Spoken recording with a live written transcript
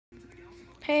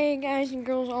Hey guys and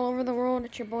girls all over the world,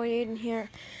 it's your boy Aiden here.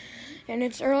 And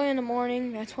it's early in the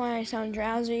morning, that's why I sound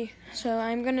drowsy.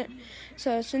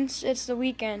 So since it's the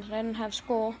weekend and I don't have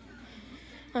school,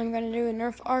 I'm gonna do a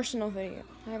Nerf arsenal video.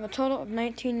 I have a total of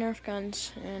 19 Nerf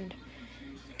guns and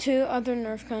 3 other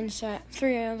Nerf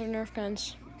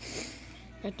guns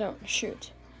that don't shoot.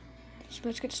 So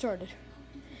let's get started.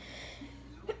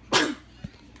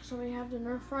 So we have the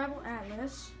Nerf Rival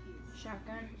Atlas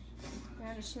shotgun. We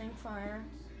have the Slingfire,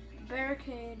 the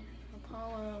Barricade,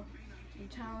 Apollo,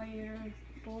 Retaliator,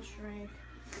 Bull Shrike,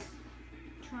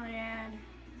 Triad,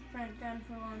 Front Gun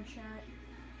for long shot,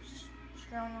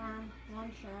 Strong Arm,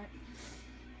 long shot,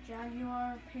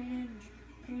 Jaguar,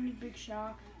 painted Big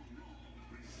Shock,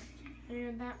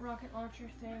 and that rocket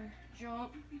launcher thing, Jolt,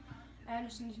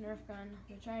 Addison's Nerf gun,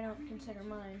 which I don't consider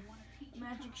mine,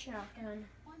 Magic Shotgun,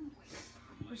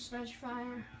 the Sledge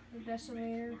Fire, the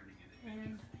Desolator,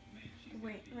 and the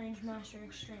Range Master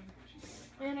Extreme.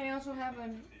 And I also have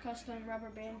a custom rubber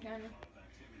band gun.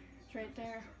 It's right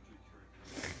there.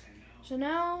 So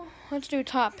now let's do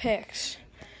top picks.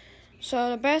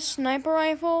 So the best sniper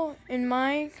rifle, in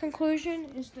my conclusion,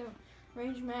 is the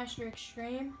Range Master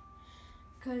Extreme,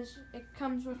 because it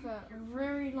comes with a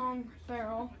very long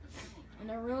barrel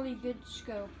and a really good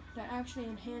scope that actually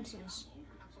enhances.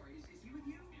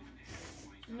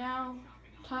 Now,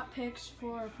 top picks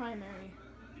for primary.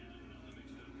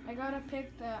 I gotta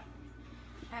pick the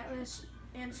Atlas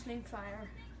and Slingfire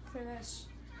for this.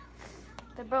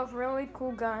 They're both really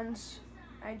cool guns.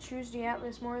 I choose the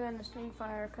Atlas more than the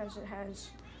Slingfire because it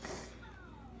has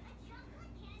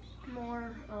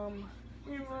more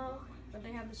ammo, but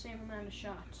they have the same amount of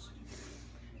shots.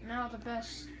 Now the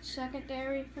best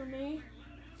secondary for me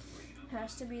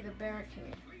has to be the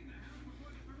Barricade.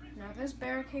 Now this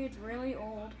Barricade's really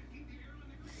old,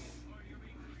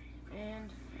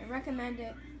 and I recommend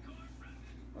it.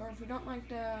 Or if you don't like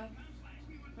the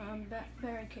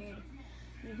Barricade,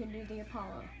 you can do the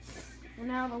Apollo. And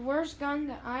now the worst gun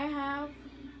that I have,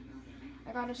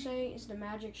 I gotta say, is the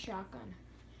Magic Shotgun.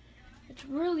 It's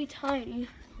really tiny.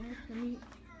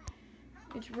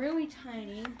 It's really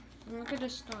tiny. Look at the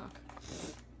stock.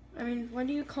 I mean, what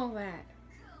do you call that?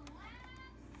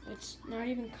 It's not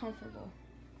even comfortable.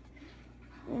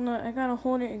 I gotta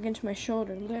hold it against my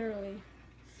shoulder, literally.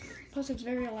 Plus, it's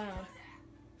very loud.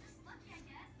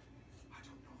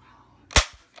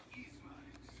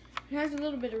 It has a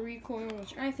little bit of recoil,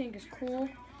 which I think is cool,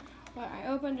 but I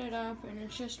opened it up and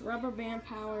it's just rubber band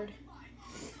powered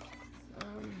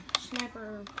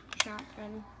sniper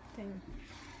shotgun thing.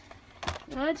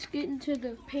 Now let's get into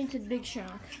the painted Big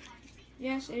Shock.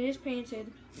 Yes, it is painted.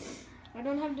 I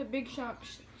don't have the Big Shock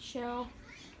shell.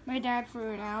 My dad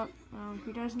threw it out.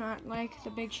 He does not like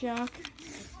the Big Shock.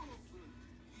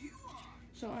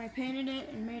 So I painted it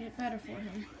and made it better for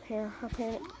him. Here, I'll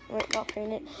paint it. Wait, not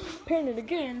paint it. Paint it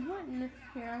again. What in the...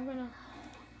 Here, I'm gonna...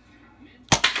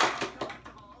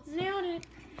 Nailed it.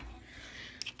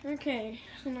 Okay,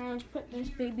 so now let's put this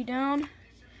baby down.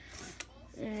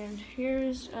 And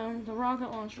here's the rocket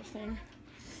launcher thing.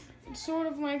 It's sort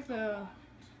of like the...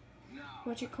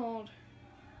 What's it called?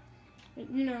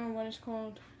 You know what it's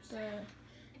called. The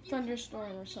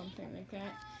Thunderstorm or something like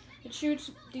that. It shoots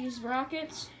these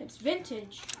rockets. It's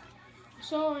vintage.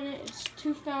 So it's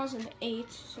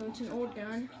 2008, so it's an old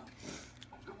gun.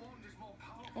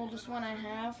 Oldest one I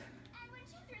have.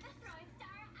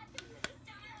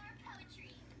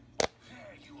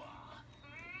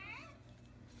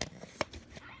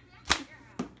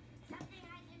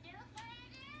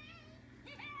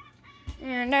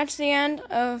 And that's the end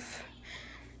of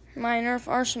my Nerf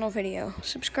Arsenal video.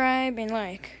 Subscribe and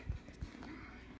like.